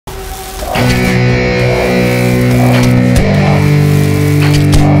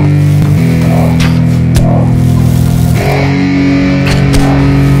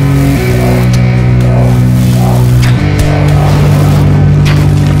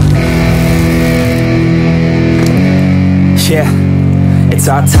Yeah, it's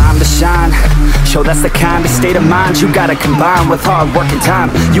our time to shine. Show that's the kind of state of mind you gotta combine with hard work and time.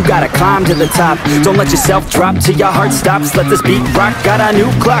 You gotta climb to the top. Don't let yourself drop till your heart stops. Let this beat rock. Got a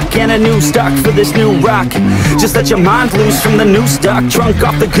new clock and a new stock for this new rock. Just let your mind loose from the new stock. Drunk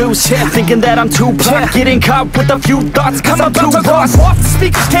off the goose, thinking that I'm too pop. Getting caught with a few thoughts, cause I'm too lost. Off the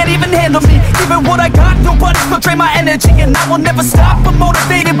speakers can't even handle me. Even what I got, nobody's gonna drain my energy. And I will never stop, I'm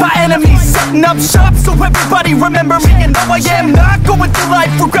motivated by enemies. Setting up shop so everybody remember me. And no, I am not going through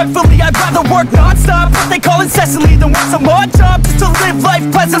life regretfully. I'd rather work non-stop, what they call incessantly, than work some odd job just to live life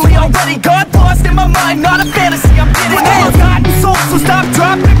pleasantly. Already got lost in my mind, not a fantasy. I'm getting all gotten soul, so stop,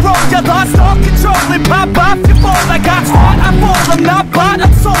 drop, and roll. You lost all control and pop off your phone. I got smart, I fall, I'm not bought,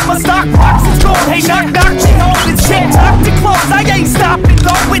 I'm sold. My stock rocks, it's gold. Hey, knock, knock, she home, it's shit, talk to close. I ain't stopping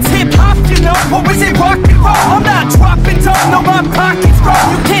though, it's hip-hop, you know. Or is it rock and roll? I'm not dropping down, no, my pocket's grow.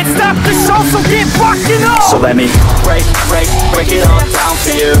 You can't stop the show, so get rockin' on. So let me break it all down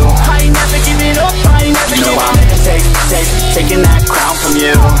for you. I ain't never giving up, I ain't never giving up. Taking that crown from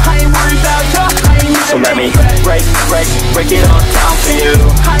you. I ain't worried about you, I ain't never So let me break it all down for you.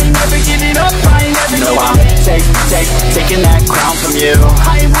 I ain't never giving up, I ain't never No, giving I'm up. taking that crown from you.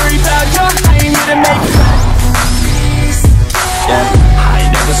 I ain't worried about you, I ain't here to make it. Yeah, I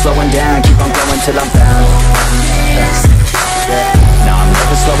ain't never slowing down, keep on going till I'm found. Yeah, no, I'm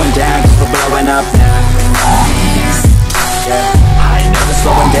never slowing down, keep on blowing up now. Yeah, I ain't never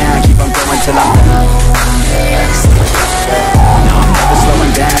slowing down, keep on going till I'm found. No, I'm never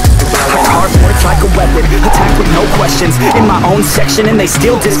slowing down, keep on blowing up. Hard work like a weapon, attack with no questions. In my own section and they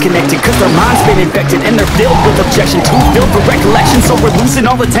still disconnected, cause their mind's been infected and they're filled with objection. Too filled for recollection, so we're losing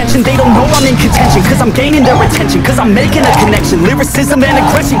all attention. They don't know I'm in contention, cause I'm gaining their attention. Cause I'm making a connection, lyricism and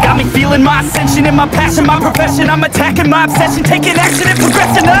aggression got me feeling my ascension. In my passion, my profession, I'm attacking my obsession. Taking action and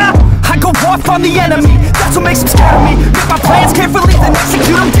progressing, I go off on the enemy, that's what makes them scared of me. Make my plans carefully, then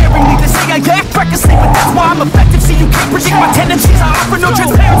execute them daringly. They say I act recklessly, but that's why I'm effective. See, you can't predict my tendencies, I offer no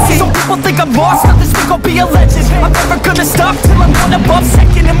transparency. Some people think I'm lost, others think I'll be a legend. I'm never gonna stop till I'm one above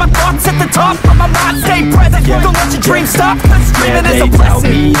second. And my thoughts at the top, but my mind stay present. Don't let your dreams stop, cause dreaming is a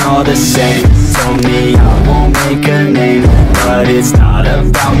blessing. They tell me all the same, told me I won't make a name. But it's not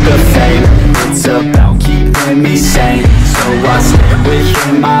about the fame, it's about keeping me sane. So I stay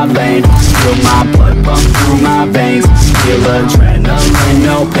within my lane, feel my blood pump through my veins. Feel adrenaline,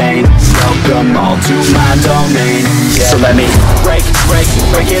 no pain, welcome all to my domain. So let me break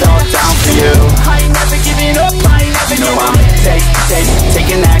it all down for you. I ain't never giving up, I ain't never giving up.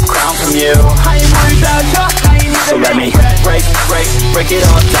 Taking that crown from you. I ain't worried about you, I ain't here So to let me make it. break it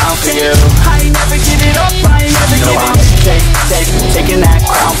all down for you. I ain't never giving up, I ain't never No, giving I'm up. taking that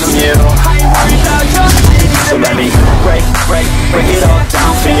crown from you. I ain't worried about you, I ain't here So to let make me it. break it all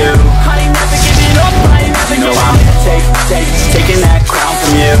down for you. I ain't never giving up, I ain't never No, giving I'm up. taking that crown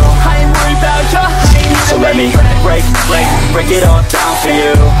from you. I ain't worried about you, I ain't here So to let make me it. break it all down for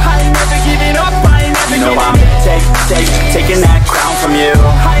you. I ain't never giving up, I ain't never No, giving I'm up. taking that crown from you.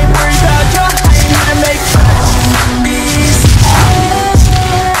 I ain't worried about you, I ain't here to make it.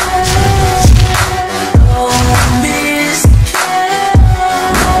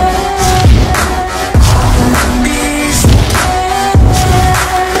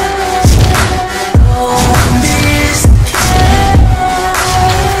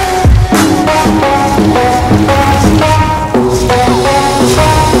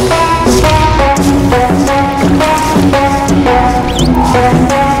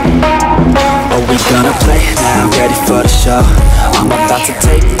 Gonna play now, ready for the show. I'm about to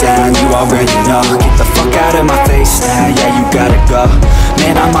take down, you already know. Get the fuck out of my face now, yeah, you gotta go.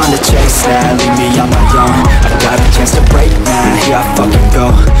 Man, I'm on the chase now, leave me on my own. I got a chance to break now, here I fucking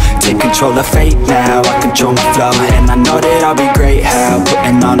go. Take control of fate now, I control my flow. And I know that I'll be great, how,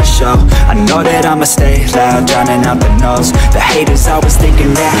 putting on a show. I know that I'ma stay loud, drowning out the noise. The haters always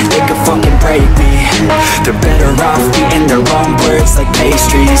thinking that they could fucking break me. They're better off eating their own words like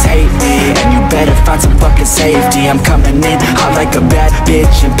pastries. Hate me, and you better find some fucking safety. I'm coming in hot like a bad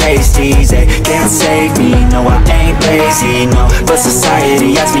bitch in pasties. They can't save me, no I ain't lazy, no. But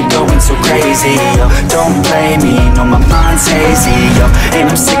society has me going so crazy, yo. Don't blame me, no my mind's hazy, yo. And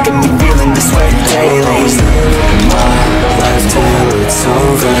I'm sick of me feeling this way daily. Living my life till it's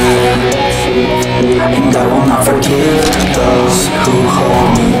over, and I will not forgive those who hold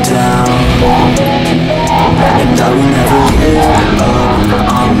me down. And I will never give up,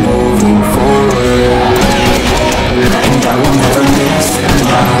 I'm moving forward.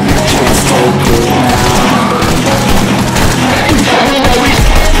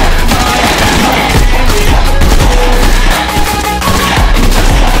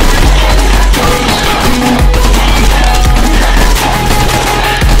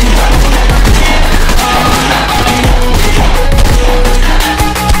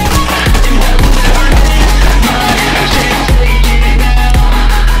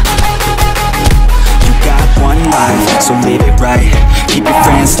 so leave it right. Keep your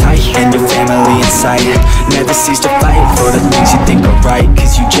friends tight and your family in sight. Never cease to fight for the things you think are right,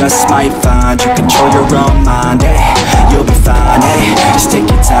 cause you just might find you control your own mind, hey. You'll be fine, hey. Just take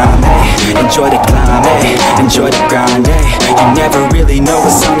your time, hey. Enjoy the climb, hey. Enjoy the grind, hey. You never really know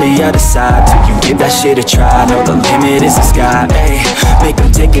what's on the other side till you give that shit a try. Know the limit is the sky, hey. Make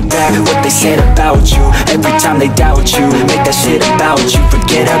them take it back, what they said about you. Every time they doubt you, make that shit about you.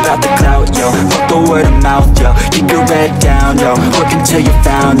 Forget about the clout, yo. Fuck the word of mouth, yo. Keep your head down, yo. Work until you're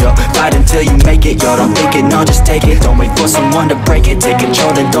found, yo. Fight until you make it, yo. Don't think it, no, just take it. Don't wait for someone to break it. Take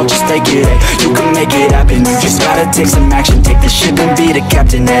control, then don't just take it, hey. You can make it happen, you just gotta take some action. Take the ship and be the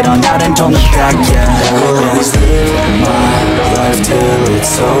captain. Head on out and don't look back, yeah. I will always live my life till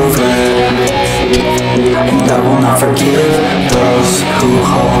it's over, and I will not forgive those who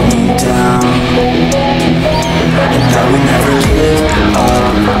hold me down. And I will never give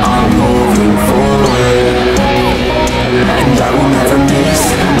up, I'm moving forward, and I will never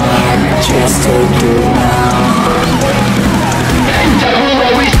miss my chance, take it now. And I will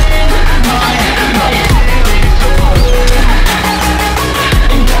always live my life till it's over,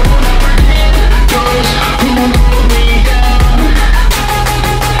 and I will never forgive those who hold me down.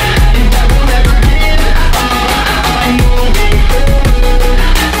 And I will never give up, I'm moving forward, and I will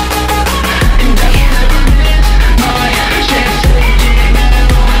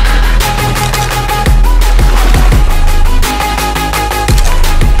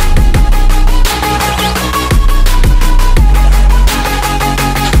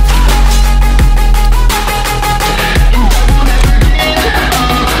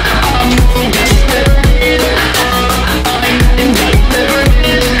miss my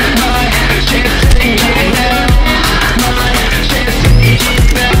chance, take it now.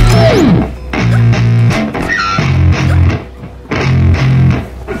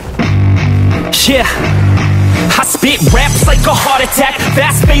 Yeah, I spit raps like a heart attack,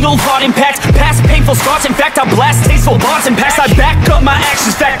 fast fatal heart impact, past painful scars. In fact, I blast tasteful bars and past. I back up my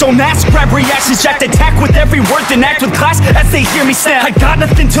actions, fact, don't ask, grab reactions, jacked, attack with every word, then act with class as they hear me snap. I got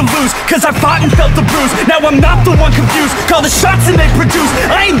nothing to lose, cause I fought and felt the bruise. Now I'm not the one confused, call the shots and they produce.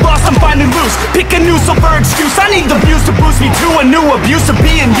 I ain't lost, I'm finally loose, pick a new silver excuse. I need the views to boost me to a new abuse of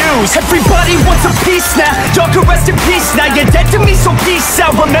being used. Everybody wants a piece now, y'all can rest in peace now. You're dead to me, so peace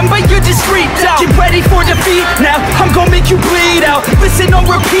out. Remember, you're discreet now. Get ready for defeat now, I'm gonna make you bleed out. Listen on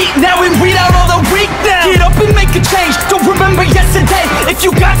repeat now and read out all the weak now. Get up and make a change, don't remember yesterday. If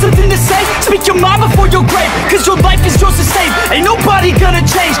you got something to say, speak your mind before your grave, cause your life is yours to save. Ain't nobody gonna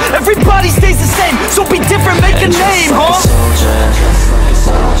change, everybody stays the same. So be different, make a name, huh?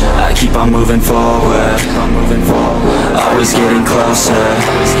 I keep on moving forward, always getting closer.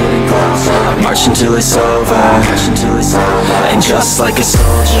 I march until it's over, and just like a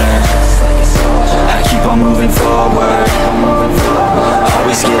soldier, I keep on moving forward,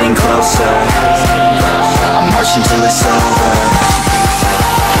 always getting closer. I march until it's over,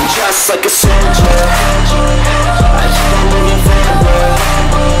 and just like a soldier, I keep on moving forward,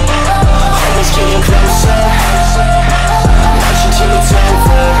 always getting closer. I march until it's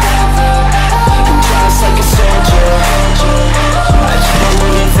over, and just like a soldier, I keep on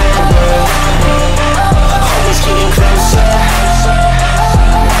moving forward, always getting closer.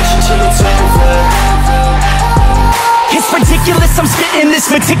 I march until it's over. It's ridiculous, I'm spitting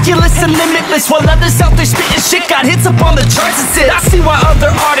this meticulous and limitless, while others out there spitting shit got hits up on the charts and shit. I see why other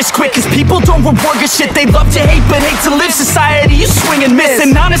artists quit, cause people don't reward your shit. They love to hate but hate to live. Society, you swing and miss,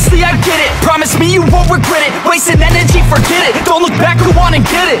 and honestly I get it. Promise me you won't regret it. Wasting energy, forget it. Don't look back, go on and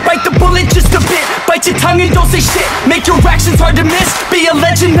get it. Bite the bullet just a bit, bite your tongue and don't say shit. Make your actions hard to miss, be a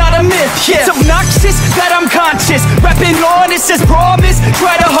legend not a myth, yeah. It's obnoxious that I'm conscious, rapping honest as promise.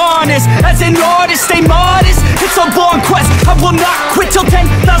 Try to harness, as an artist, stay modest. It's a long quest, I will not quit till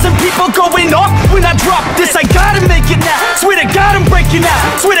 10,000 people going off when I drop this. I gotta make it now, swear to God I'm breaking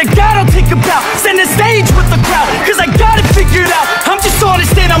out. Swear to God I'll take a bow, stand the stage with the crowd, cause I got it figured out. I'm just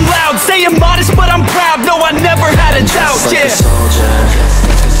honest and I'm loud, saying modest but I'm proud. No, I never had a doubt, yeah. Like a soldier,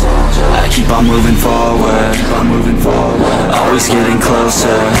 I keep on moving forward, always getting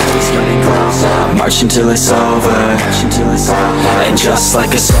closer. I march until it's over, and just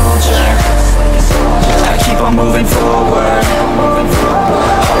like a soldier, I keep on moving forward,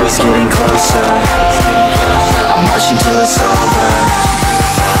 always getting closer. I march until it's over,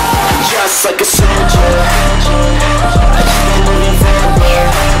 just like a soldier, I keep on moving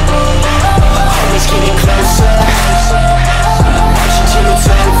forward, always getting closer. I march until it's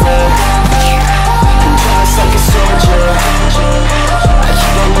over, just like a soldier, I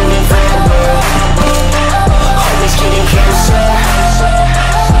keep on moving forward, always getting closer.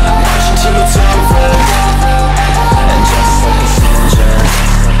 I march until it's over, and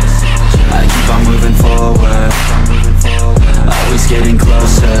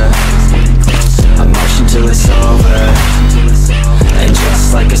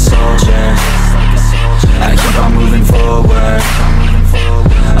like a soldier, I keep on moving forward,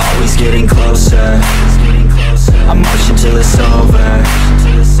 always getting closer, I'm marching till it's over.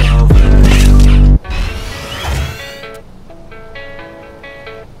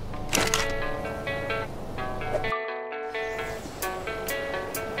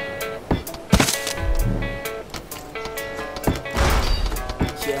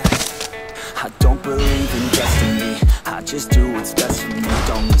 Yeah, I don't believe in destiny, I just do what's best for me.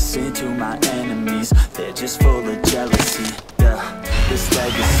 Don't listen to my enemies, they're just full of jealousy. Yeah, this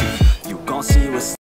legacy, you gon' see what's